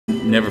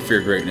never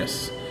fear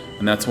greatness.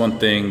 And that's one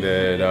thing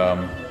that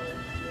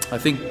I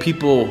think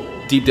people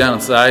deep down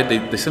inside,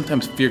 they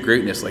sometimes fear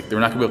greatness, like they're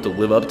not gonna be able to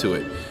live up to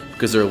it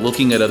because they're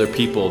looking at other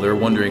people. They're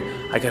wondering,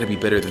 I gotta be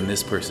better than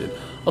this person.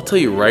 I'll tell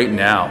you right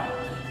now,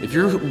 if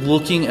you're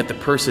looking at the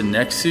person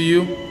next to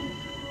you,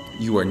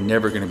 you are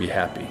never gonna be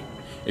happy.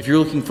 If you're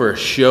looking for a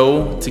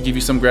show to give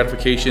you some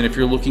gratification, if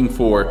you're looking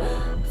for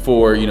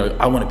you know,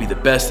 I wanna be the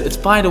best, it's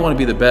fine to wanna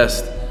be the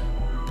best,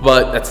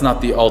 but that's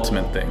not the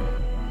ultimate thing.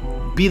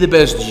 Be the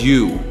best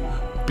you.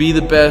 Be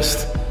the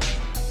best,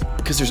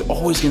 because there's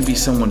always gonna be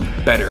someone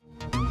better.